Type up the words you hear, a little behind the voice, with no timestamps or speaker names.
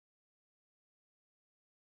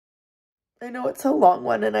I know it's a long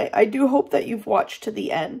one, and I do hope that you've watched to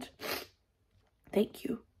the end. Thank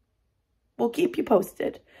you. We'll keep you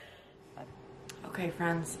posted. Okay,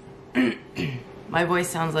 friends. My voice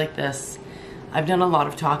sounds like this. I've done a lot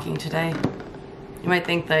of talking today. You might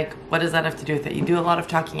think, like, what does that have to do with it? You do a lot of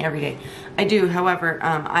talking every day. I do, however,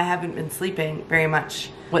 I haven't been sleeping very much.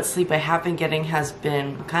 What sleep I have been getting has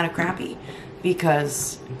been kind of crappy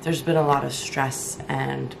because there's been a lot of stress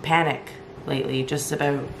and panic lately just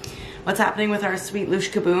about what's happening with our sweet Loosh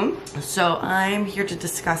Kaboom. So I'm here to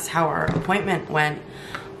discuss how our appointment went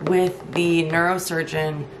with the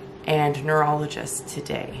neurosurgeon and neurologist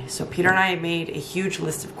today. So Peter and I made a huge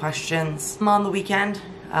list of questions on the weekend.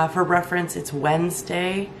 For reference, it's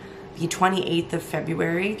Wednesday, the 28th of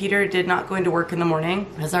February. Peter did not go into work in the morning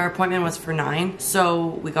as our appointment was for 9. So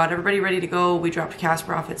we got everybody ready to go. We dropped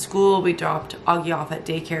Casper off at school. We dropped Augie off at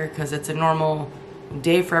daycare because it's a normal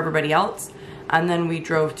day for everybody else. And then we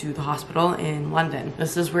drove to the hospital in London.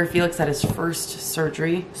 This is where Felix had his first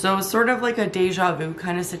surgery. So it's sort of like a deja vu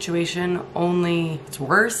kind of situation, only it's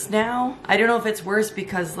worse now. I don't know if it's worse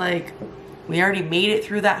because like we already made it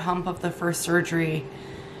through that hump of the first surgery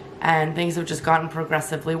and things have just gotten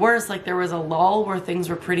progressively worse. Like there was a lull where things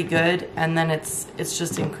were pretty good and then it's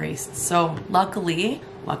just increased. So luckily,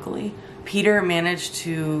 Peter managed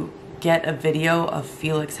to get a video of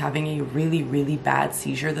Felix having a really bad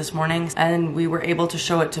seizure this morning, and we were able to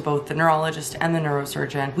show it to both the neurologist and the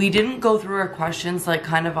neurosurgeon. We didn't go through our questions like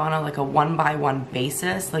kind of on a one-by-one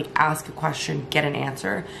basis, like ask a question, get an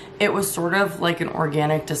answer. It was sort of like an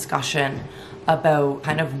organic discussion about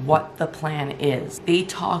kind of what the plan is. They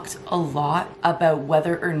talked a lot about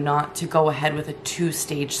whether or not to go ahead with a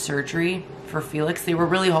 2-stage surgery for Felix. They were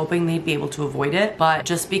really hoping they'd be able to avoid it, but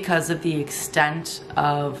just because of the extent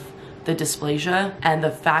of the dysplasia and the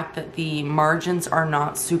fact that the margins are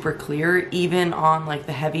not super clear, even on like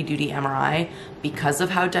the heavy duty MRI, because of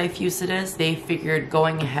how diffuse it is, they figured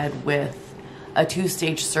going ahead with a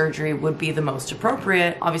 2-stage surgery would be the most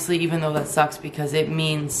appropriate. Obviously, even though that sucks because it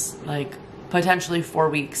means like potentially 4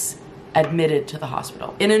 weeks admitted to the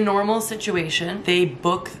hospital. In a normal situation, they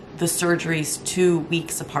book the surgeries 2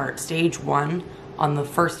 weeks apart. Stage 1 on the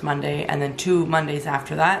first Monday, and then 2 Mondays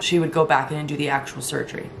after that, she would go back in and do the actual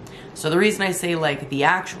surgery. So the reason I say like the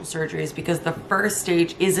actual surgery is because the first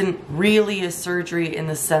stage isn't really a surgery in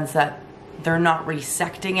the sense that they're not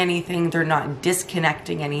resecting anything, they're not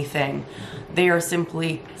disconnecting anything. They are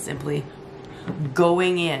simply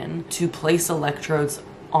going in to place electrodes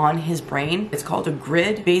on his brain. It's called a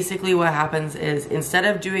grid. Basically what happens is instead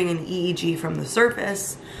of doing an EEG from the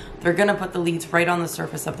surface, they're gonna put the leads right on the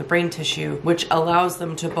surface of the brain tissue, which allows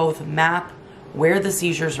them to both map where the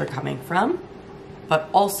seizures are coming from, but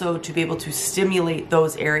also to be able to stimulate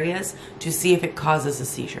those areas to see if it causes a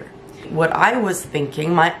seizure. What I was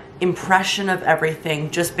thinking, my impression of everything,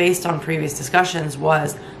 just based on previous discussions,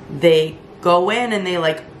 was they go in and they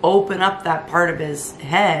like open up that part of his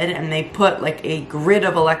head and they put like a grid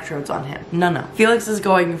of electrodes on him. No. Felix is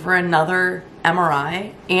going for another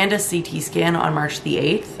MRI and a CT scan on March the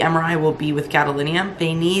 8th. The MRI will be with gadolinium.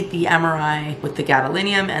 They need the MRI with the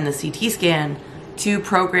gadolinium and the CT scan to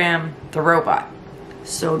program the robot.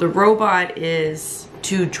 So the robot is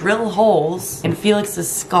to drill holes in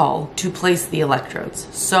Felix's skull to place the electrodes.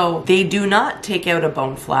 So they do not take out a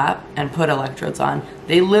bone flap and put electrodes on.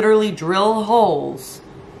 They literally drill holes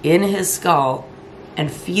in his skull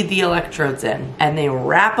and feed the electrodes in, and they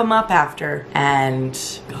wrap him up after and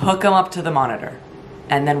hook him up to the monitor.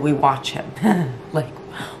 And then we watch him. Like,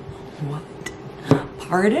 what?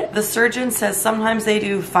 Pardon? The surgeon says sometimes they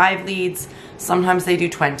do 5 leads, sometimes they do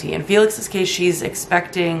 20. In Felix's case, she's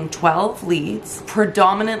expecting 12 leads,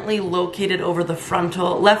 predominantly located over the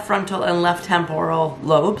left frontal and left temporal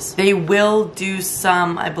lobes. They will do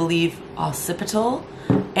some, I believe, occipital,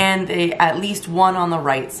 and at least one on the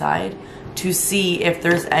right side to see if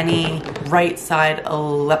there's any right side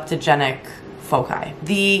leptogenic foci.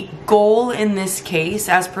 The goal in this case,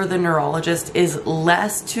 as per the neurologist, is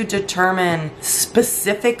less to determine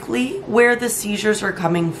specifically where the seizures are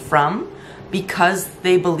coming from, because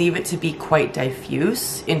they believe it to be quite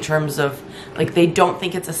diffuse in terms of, like, they don't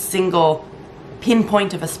think it's a single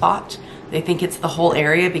pinpoint of a spot. They think it's the whole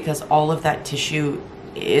area because all of that tissue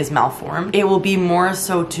is malformed. It will be more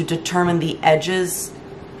so to determine the edges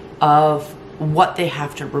of what they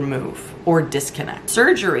have to remove or disconnect.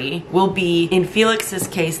 Surgery will be, in Felix's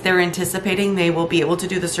case, they're anticipating they will be able to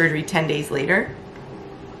do the surgery 10 days later.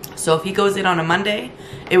 So if he goes in on a Monday,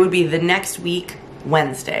 it would be the next week,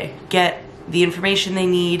 Wednesday. Get the information they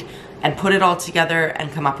need and put it all together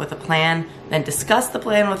and come up with a plan, then discuss the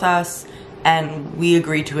plan with us and we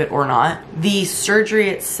agree to it or not. The surgery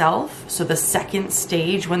itself, so the second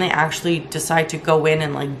stage, when they actually decide to go in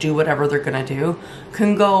and like do whatever they're gonna do,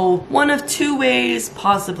 can go one of two ways,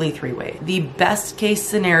 possibly three ways. The best case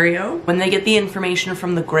scenario, when they get the information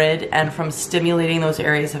from the grid and from stimulating those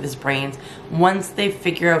areas of his brains, once they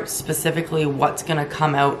figure out specifically what's gonna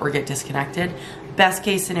come out or get disconnected, best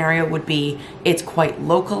case scenario would be it's quite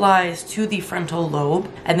localized to the frontal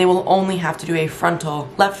lobe, and they will only have to do a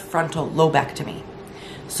left frontal lobectomy.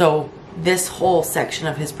 So this whole section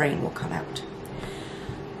of his brain will come out.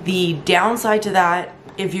 The downside to that,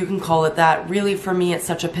 if you can call it that, really for me it's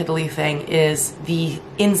such a piddly thing, is the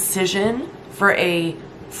incision for a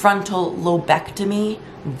frontal lobectomy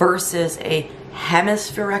versus a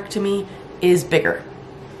hemispherectomy is bigger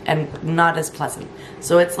and not as pleasant.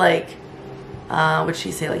 So it's like, what'd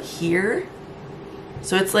she say, like here?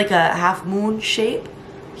 So it's like a half moon shape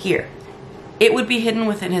here. It would be hidden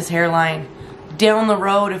within his hairline. Down the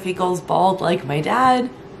road, if he goes bald like my dad,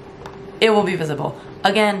 it will be visible.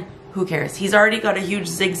 Again, who cares? He's already got a huge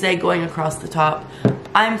zigzag going across the top.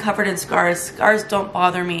 I'm covered in scars. Scars don't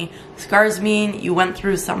bother me. Scars mean you went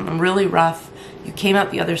through something really rough, you came out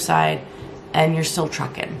the other side, and you're still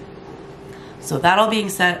trucking. So that all being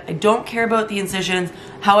said, I don't care about the incisions.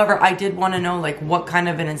 However, I did want to know, like, what kind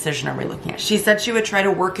of an incision are we looking at? She said she would try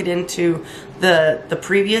to work it into the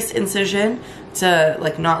previous incision to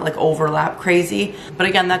like not like overlap crazy. But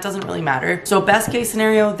again, that doesn't really matter. So best case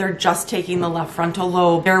scenario, they're just taking the left frontal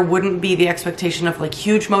lobe. There wouldn't be the expectation of like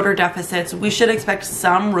huge motor deficits. We should expect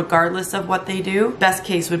some regardless of what they do. Best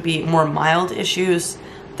case would be more mild issues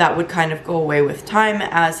that would kind of go away with time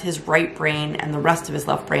as his right brain and the rest of his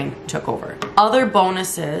left brain took over. Other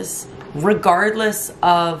bonuses, regardless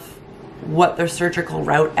of what their surgical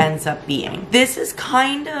route ends up being. This is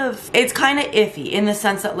kind of iffy in the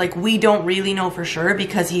sense that like we don't really know for sure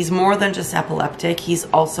because he's more than just epileptic, he's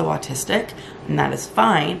also autistic, and that is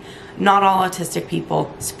fine. Not all autistic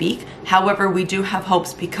people speak. However, we do have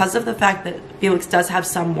hopes because of the fact that Felix does have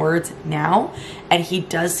some words now and he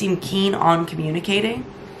does seem keen on communicating,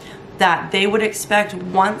 that they would expect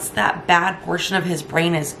once that bad portion of his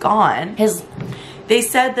brain is gone, they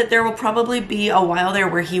said that there will probably be a while there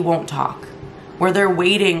where he won't talk, where they're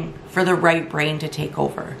waiting for the right brain to take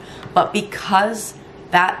over. But because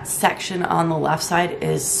that section on the left side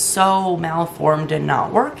is so malformed and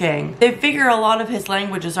not working, they figure a lot of his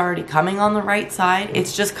language is already coming on the right side.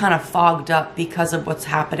 It's just kind of fogged up because of what's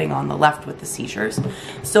happening on the left with the seizures.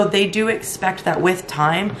 So they do expect that with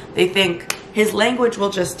time, they think his language will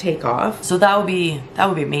just take off. So that would be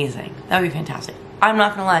amazing. That would be fantastic. I'm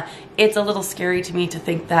not gonna lie, it's a little scary to me to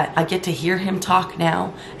think that I get to hear him talk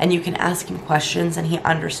now and you can ask him questions and he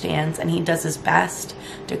understands and he does his best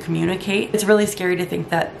to communicate. It's really scary to think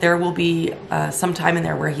that there will be some time in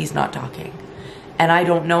there where he's not talking. And I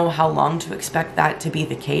don't know how long to expect that to be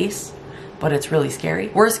the case, but it's really scary.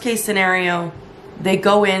 Worst case scenario, they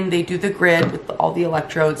go in, they do the grid with all the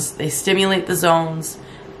electrodes, they stimulate the zones,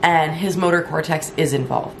 and his motor cortex is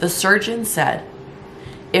involved. The surgeon said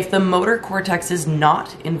if the motor cortex is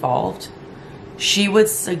not involved, she would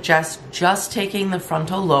suggest just taking the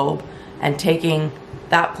frontal lobe and taking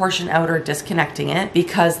that portion out or disconnecting it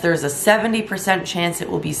because there's a 70% chance it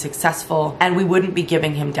will be successful and we wouldn't be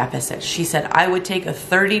giving him deficits. She said, I would take a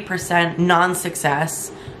 30%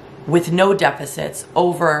 non-success with no deficits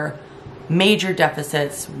over major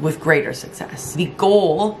deficits with greater success. The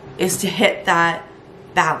goal is to hit that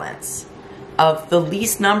balance of the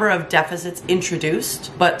least number of deficits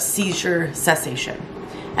introduced, but seizure cessation.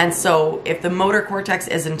 And so if the motor cortex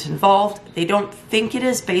isn't involved, they don't think it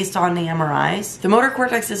is based on the MRIs. The motor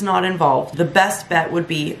cortex is not involved. The best bet would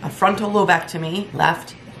be a frontal lobectomy,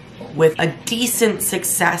 left, with a decent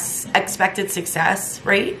success, expected success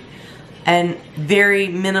rate, and very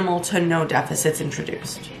minimal to no deficits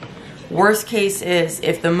introduced. Worst case is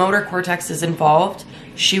if the motor cortex is involved,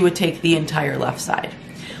 she would take the entire left side.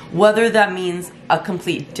 Whether that means a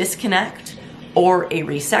complete disconnect or a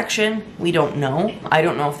resection, we don't know. I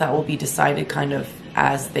don't know if that will be decided kind of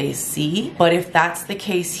as they see. But if that's the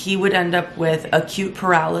case, he would end up with acute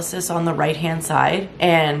paralysis on the right-hand side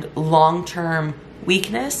and long-term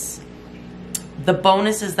weakness. The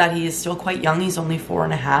bonus is that he is still quite young. He's only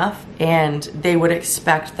 4.5. And they would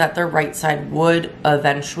expect that the right side would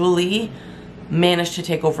eventually manage to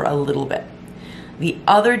take over a little bit. The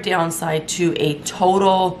other downside to a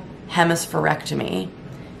total hemispherectomy,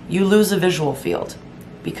 you lose a visual field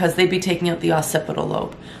because they'd be taking out the occipital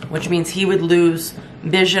lobe, which means he would lose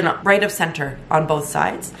vision right of center on both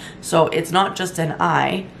sides. So it's not just an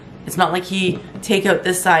eye. It's not like he take out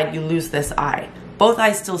this side, you lose this eye. Both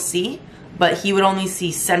eyes still see, but he would only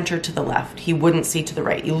see center to the left. He wouldn't see to the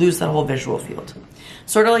right. You lose that whole visual field.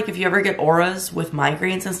 Sort of like if you ever get auras with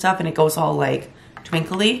migraines and stuff and it goes all like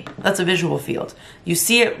twinkly, that's a visual field. You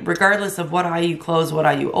see it regardless of what eye you close, what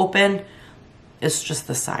eye you open. It's just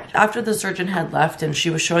the side. After the surgeon had left and she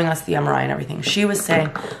was showing us the MRI and everything, she was saying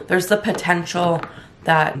there's the potential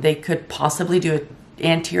that they could possibly do an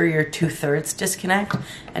anterior 2/3 disconnect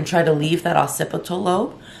and try to leave that occipital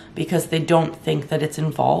lobe because they don't think that it's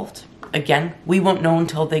involved. Again, we won't know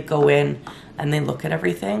until they go in and they look at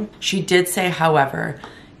everything. She did say, however,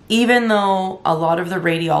 even though a lot of the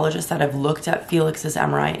radiologists that have looked at Felix's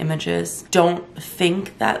MRI images don't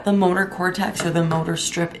think that the motor cortex or the motor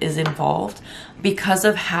strip is involved because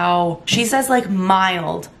of how, she says like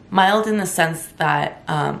mild in the sense that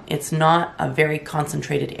it's not a very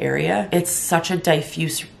concentrated area. It's such a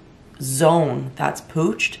diffuse zone that's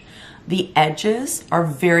pooched. The edges are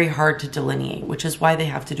very hard to delineate, which is why they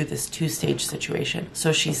have to do this 2-stage situation.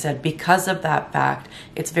 So she said because of that fact,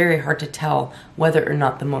 it's very hard to tell whether or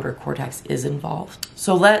not the motor cortex is involved.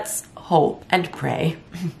 So let's hope and pray.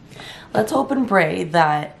 Let's hope and pray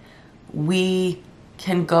that we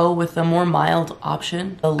can go with the more mild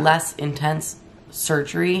option, the less intense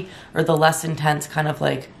surgery or the less intense kind of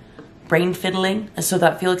like brain fiddling, so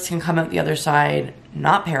that Felix can come out the other side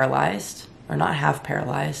not paralyzed or not half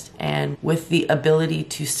paralyzed and with the ability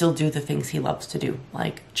to still do the things he loves to do,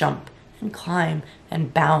 like jump and climb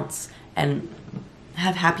and bounce and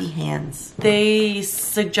have happy hands. They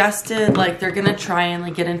suggested like they're gonna try and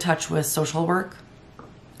like get in touch with social work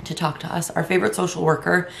to talk to us. Our favorite social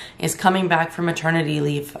worker is coming back from maternity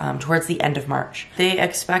leave towards the end of March. They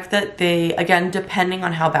expect that they, again, depending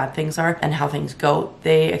on how bad things are and how things go,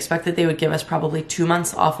 they expect that they would give us probably 2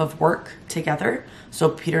 months off of work together. So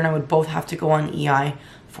Peter and I would both have to go on EI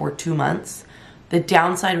for 2 months. The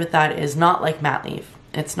downside with that is not like mat leave.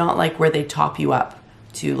 It's not like where they top you up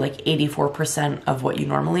to like 84% of what you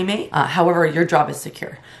normally make. However, your job is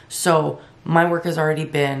secure. So my work has already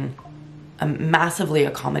been massively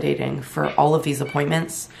accommodating for all of these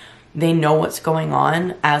appointments. They know what's going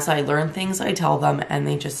on. As I learn things, I tell them and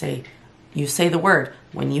they just say, you say the word.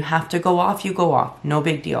 When you have to go off, you go off. No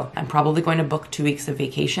big deal. I'm probably going to book 2 weeks of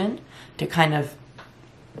vacation to kind of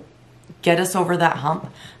get us over that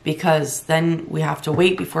hump because then we have to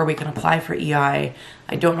wait before we can apply for EI.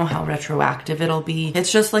 I don't know how retroactive it'll be.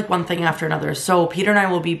 It's just like one thing after another. So Peter and I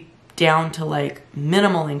will be down to like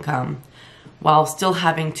minimal income while still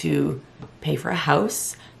having to pay for a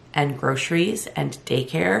house and groceries and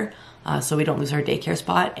daycare so we don't lose our daycare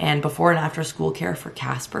spot, and before and after school care for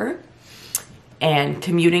Casper, and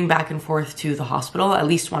commuting back and forth to the hospital, at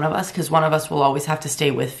least one of us, because one of us will always have to stay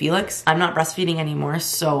with Felix. I'm not breastfeeding anymore,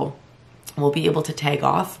 so we'll be able to tag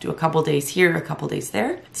off, do a couple days here, a couple days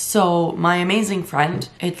there. So my amazing friend,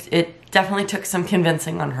 it definitely took some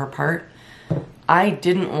convincing on her part. I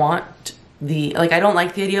didn't want I don't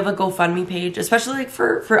like the idea of a GoFundMe page, especially like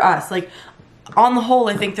for us. Like on the whole,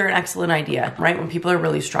 I think they're an excellent idea, right? When people are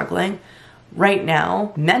really struggling right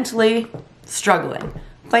now, mentally struggling,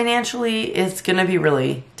 financially, it's going to be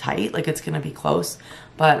really tight. Like it's going to be close,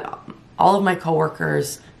 but all of my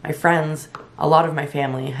coworkers, my friends, a lot of my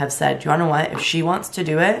family have said, you wanna know what? If she wants to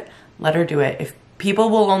do it, let her do it. If people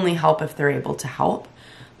will only help if they're able to help,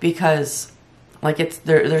 because like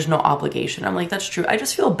there's no obligation. I'm like, that's true. I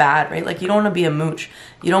just feel bad, right? Like you don't want to be a mooch.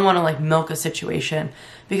 You don't want to like milk a situation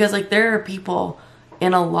because like there are people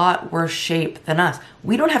in a lot worse shape than us.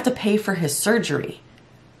 We don't have to pay for his surgery.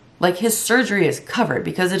 Like his surgery is covered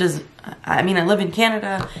because it is, I mean, I live in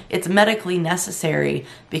Canada. It's medically necessary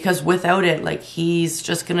because without it, like his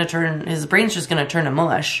brain's just going to turn to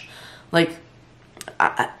mush. Like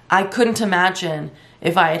I couldn't imagine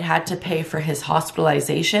if I had to pay for his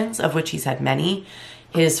hospitalizations, of which he's had many,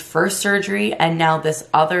 his first surgery, and now this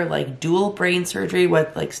other like dual brain surgery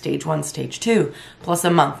with like stage 1, stage 2, plus a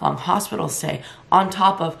month-long hospital stay, on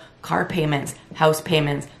top of car payments, house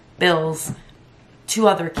payments, bills, 2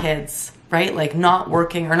 other kids, right? Like not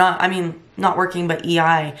working but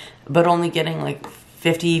EI, but only getting like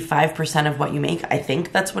 55% of what you make. I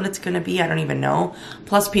think that's what it's going to be. I don't even know.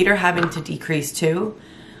 Plus Peter having to decrease too.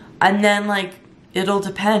 And then like, it'll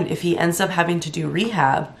depend if he ends up having to do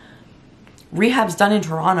rehab. Rehab's done in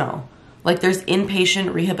Toronto. Like there's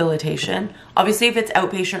inpatient rehabilitation. Obviously if it's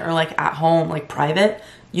outpatient or like at home, like private,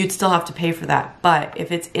 you'd still have to pay for that. But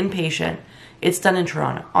if it's inpatient, it's done in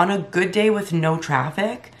Toronto. On a good day with no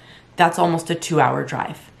traffic, that's almost a 2-hour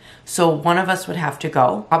drive. So one of us would have to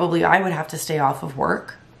go. Probably I would have to stay off of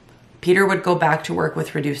work Peter would go back to work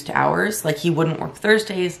with reduced hours. Like, he wouldn't work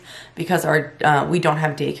Thursdays because we don't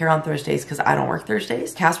have daycare on Thursdays because I don't work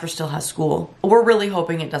Thursdays. Casper still has school. We're really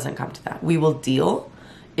hoping it doesn't come to that. We will deal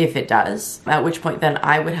if it does, at which point then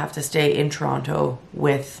I would have to stay in Toronto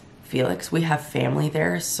with Felix. We have family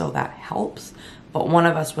there, so that helps. But one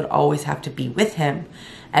of us would always have to be with him.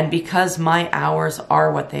 And because my hours are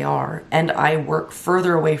what they are, and I work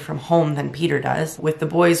further away from home than Peter does, with the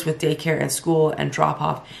boys with daycare and school and drop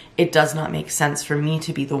off, it does not make sense for me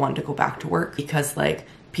to be the one to go back to work, because like,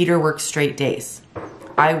 Peter works straight days.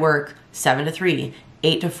 I work 7 to 3,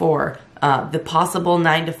 8 to 4, the possible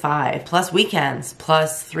 9 to 5, plus weekends,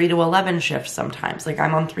 plus 3 to 11 shifts sometimes. Like,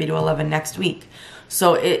 I'm on 3 to 11 next week.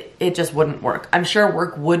 So it just wouldn't work. I'm sure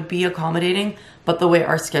work would be accommodating, but the way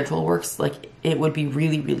our schedule works, like, it would be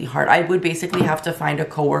really, really hard. I would basically have to find a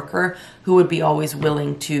coworker who would be always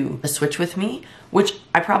willing to switch with me, which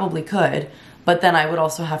I probably could, but then I would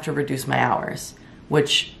also have to reduce my hours,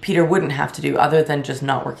 which Peter wouldn't have to do other than just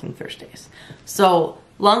not working Thursdays. So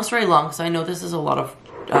long story long, because I know this is a lot of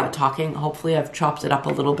talking. Hopefully I've chopped it up a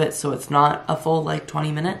little bit so it's not a full like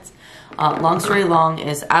 20 minutes. Long story long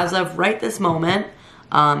is, as of right this moment,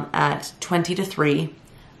 at 20 to 3,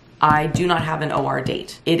 I do not have an OR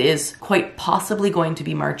date. It is quite possibly going to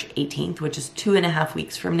be March 18th, which is 2.5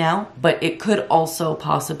 weeks from now, but it could also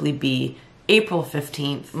possibly be April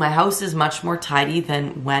 15th. My house is much more tidy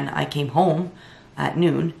than when I came home at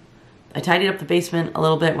noon. I tidied up the basement a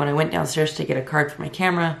little bit when I went downstairs to get a card for my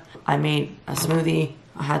camera. I made a smoothie.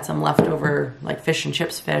 I had some leftover like fish and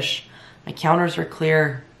chips fish. My counters are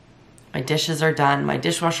clear. My dishes are done. My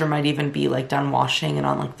dishwasher might even be like done washing and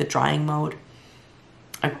on like the drying mode.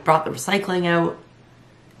 I brought the recycling out.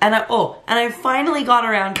 And I finally got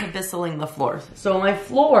around to biseling the floors. So my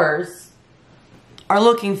floors are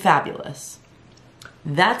looking fabulous.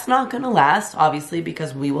 That's not gonna last, obviously,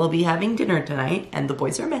 because we will be having dinner tonight and the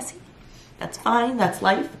boys are messy. That's fine, that's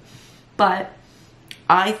life. But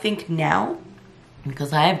I think now,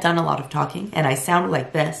 because I have done a lot of talking and I sound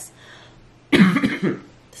like this,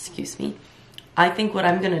 excuse me, I think what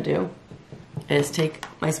I'm gonna do is take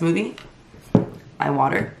my smoothie, my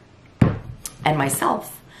water, and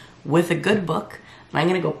myself with a good book, and I'm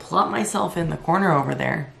gonna go plop myself in the corner over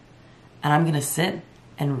there, and I'm gonna sit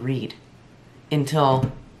and read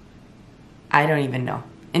until, I don't even know,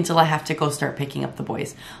 until I have to go start picking up the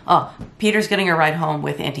boys. Oh, Peter's getting a ride home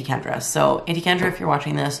with Auntie Kendra. So Auntie Kendra, if you're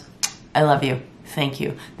watching this, I love you. Thank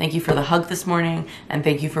you. Thank you for the hug this morning, and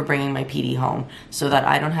thank you for bringing my PD home so that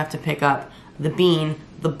I don't have to pick up the bean,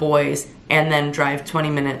 the boys, and then drive 20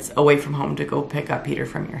 minutes away from home to go pick up Peter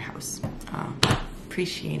from your house.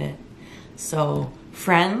 Appreciate it. So,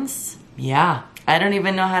 friends, yeah, I don't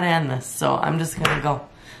even know how to end this, so I'm just gonna go.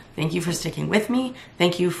 Thank you for sticking with me.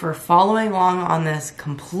 Thank you for following along on this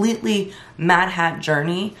completely mad hat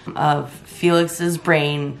journey of Felix's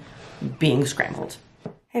brain being scrambled.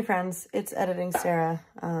 Hey friends, it's Editing Sarah.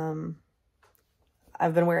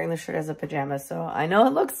 I've been wearing this shirt as a pajama, so I know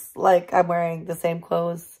it looks like I'm wearing the same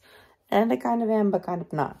clothes, and I kind of am, but kind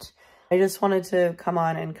of not. I just wanted to come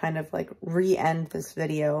on and kind of like re-end this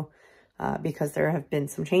video because there have been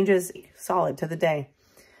some changes solid to the day.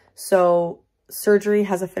 So surgery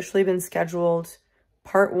has officially been scheduled.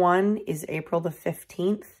 Part 1 is April the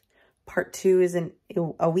 15th. Part 2 is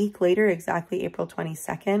a week later, exactly April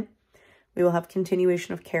 22nd. We will have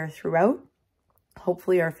continuation of care throughout.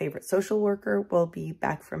 Hopefully our favorite social worker will be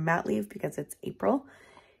back from mat leave because it's April.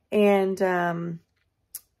 And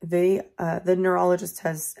the neurologist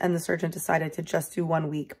and the surgeon decided to just do 1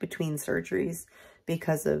 week between surgeries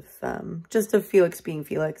because of just of Felix being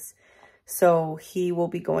Felix. So he will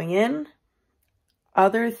be going in.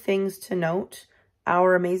 Other things to note,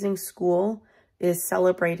 our amazing school is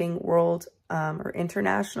celebrating World or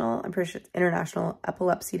International, I'm pretty sure it's International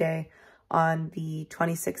Epilepsy Day on the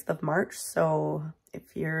 26th of March. So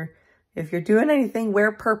if you're doing anything,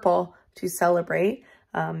 wear purple to celebrate.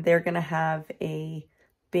 They're going to have a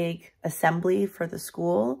big assembly for the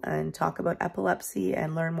school and talk about epilepsy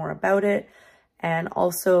and learn more about it. And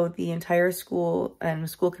also the entire school and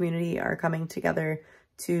school community are coming together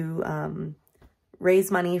to raise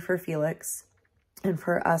money for Felix and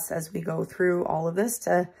for us as we go through all of this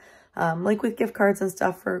to like with gift cards and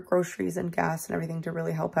stuff for groceries and gas and everything to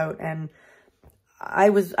really help out. And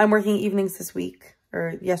I'm working evenings this week,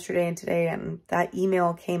 or yesterday and today, and that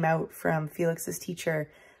email came out from Felix's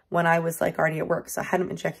teacher when I was like already at work. So I hadn't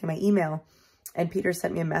been checking my email, and Peter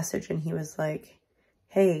sent me a message and he was like,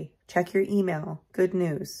 hey, check your email, good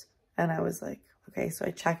news. And I was like, okay, so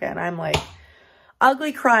I check it and I'm like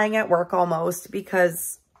ugly crying at work almost,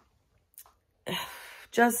 because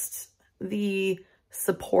just the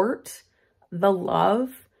support the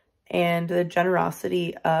love and the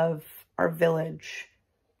generosity of our village.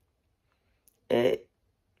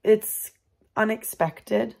 It's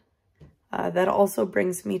unexpected. That also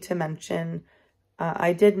brings me to mention,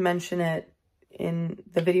 I did mention it in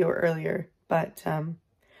the video earlier, but I'm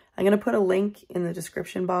going to put a link in the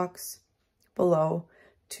description box below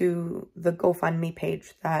to the GoFundMe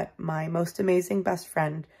page that my most amazing best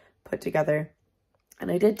friend put together. And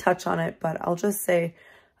I did touch on it, but I'll just say,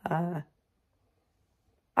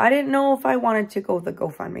 I didn't know if I wanted to go the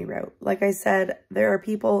GoFundMe route. Like I said, there are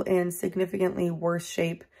people in significantly worse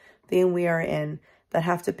shape than we are in that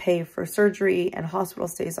have to pay for surgery and hospital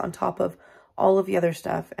stays on top of all of the other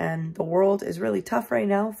stuff. And the world is really tough right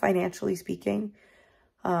now, financially speaking.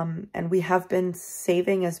 And we have been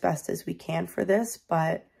saving as best as we can for this,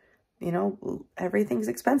 but you know, everything's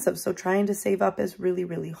expensive. So trying to save up is really,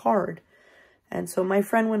 really hard. And so my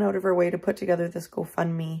friend went out of her way to put together this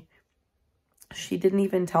GoFundMe. She didn't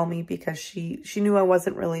even tell me because she knew I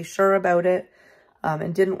wasn't really sure about it,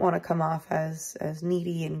 and didn't want to come off as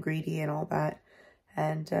needy and greedy and all that.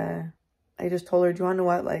 And I just told her, do you want to know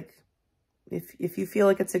what? Like, if you feel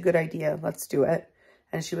like it's a good idea, let's do it.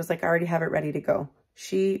 And she was like, I already have it ready to go.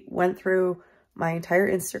 She went through my entire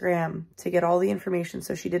Instagram to get all the information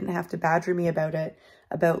so she didn't have to badger me about it,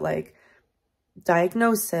 about like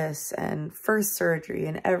diagnosis and first surgery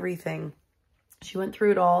and everything. She went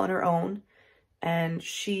through it all on her own, and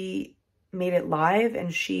she made it live,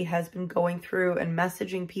 and she has been going through and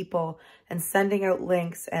messaging people and sending out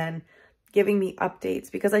links and giving me updates,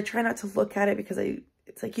 because I try not to look at it because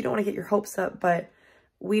it's like you don't want to get your hopes up, but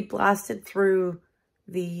we blasted through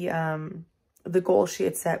the goal she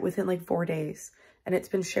had set within like 4 days, and it's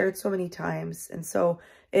been shared so many times. And so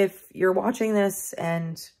if you're watching this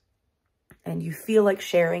and you feel like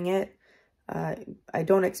sharing it, I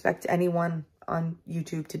don't expect anyone on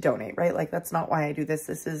YouTube to donate, right? Like, that's not why I do this.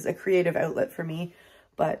 This is a creative outlet for me.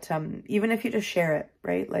 But even if you just share it,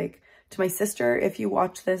 right? Like, to my sister, if you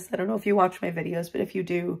watch this, I don't know if you watch my videos, but if you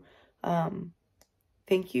do,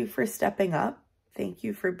 thank you for stepping up. Thank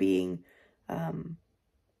you for being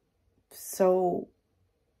so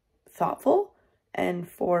thoughtful, and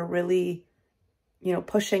for really, you know,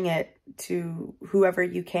 pushing it to whoever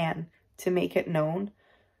you can to make it known.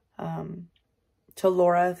 To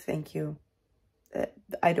Laura, thank you.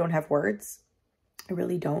 I don't have words. I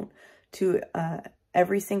really don't. To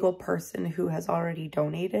every single person who has already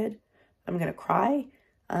donated, I'm going to cry.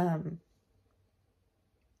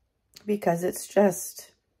 Because it's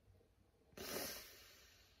just,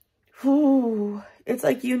 it's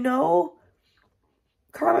like, you know,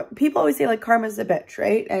 karma, people always say like karma's a bitch,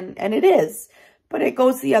 right? And it is, but it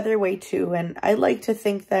goes the other way too. And I like to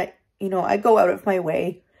think that, you know, I go out of my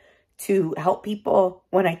way to help people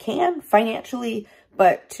when I can financially,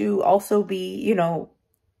 but to also be, you know,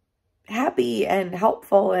 happy and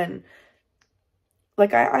helpful. And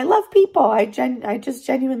like, I love people. I just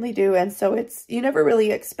genuinely do. And so it's, you never really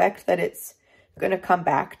expect that it's going to come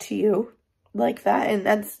back to you like that. And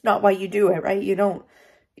that's not why you do it, right? You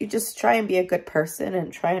just try and be a good person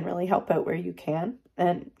and try and really help out where you can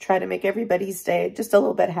and try to make everybody's day just a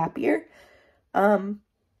little bit happier. And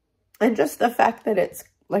just the fact that it's,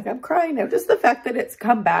 like, I'm crying now, just the fact that it's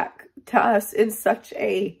come back to us in such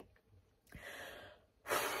a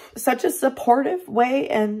supportive way,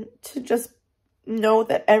 and to just know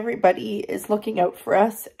that everybody is looking out for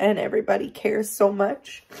us and everybody cares so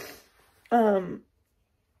much. Oh,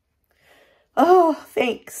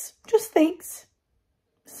 thanks. Just thanks.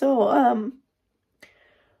 So, I'm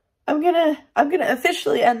gonna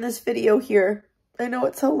officially end this video here. I know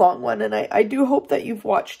it's a long one, and I do hope that you've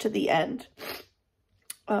watched to the end.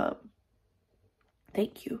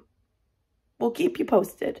 Thank you. We'll keep you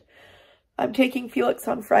posted. I'm taking Felix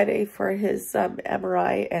on Friday for his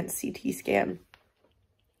MRI and CT scan.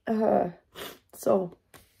 So,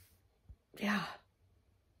 yeah.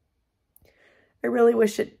 I really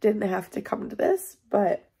wish it didn't have to come to this,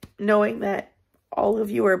 but knowing that all of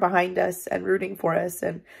you are behind us and rooting for us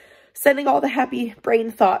and sending all the happy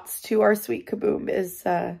brain thoughts to our sweet Kaboom is,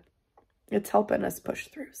 it's helping us push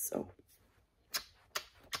through. So